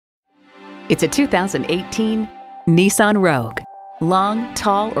It's a 2018 Nissan Rogue. Long,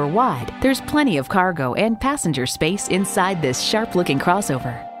 tall, or wide, there's plenty of cargo and passenger space inside this sharp-looking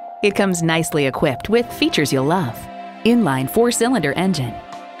crossover. It comes nicely equipped with features you'll love. Inline 4-cylinder engine,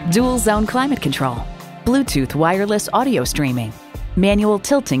 dual-zone climate control, Bluetooth wireless audio streaming, manual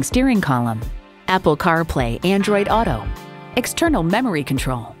tilting steering column, Apple CarPlay Android Auto, external memory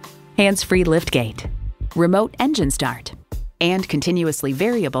control, hands-free liftgate, remote engine start, and continuously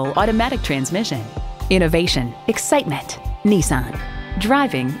variable automatic transmission. Innovation, excitement, Nissan.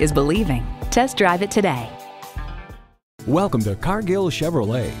 Driving is believing. Test drive it today. Welcome to Cargill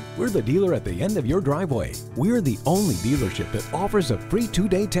Chevrolet. We're the dealer at the end of your driveway. We're the only dealership that offers a free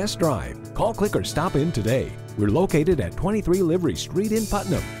 2-day test drive. Call, click, or stop in today. We're located at 23 Livery Street in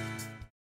Putnam.